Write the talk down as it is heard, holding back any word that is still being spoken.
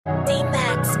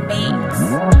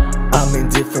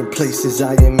different places,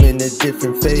 I am in a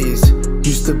different phase.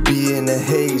 Used to be in a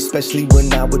haze, especially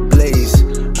when I would blaze.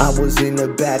 I was in a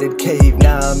battered cave,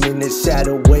 now I'm in a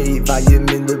shadow wave. I am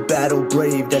in the battle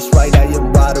brave, that's right, I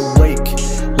am wide awake.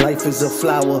 Life is a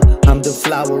flower, I'm the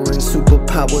flower in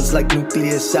superpowers like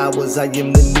nuclear showers. I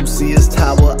am the new Sears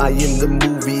tower, I am the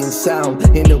movie and sound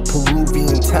in a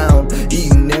Peruvian town.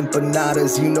 Eating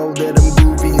empanadas, you know that I'm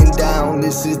groovy and down.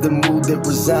 This is the mood that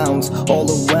resounds all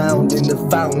around. In the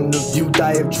fountain of youth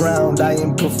I have drowned. I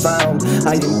am profound,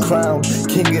 I am crowned,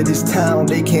 king of this town.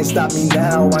 They can't stop me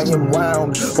now, I am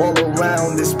wound all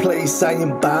around this place. I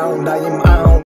am bound, I am out.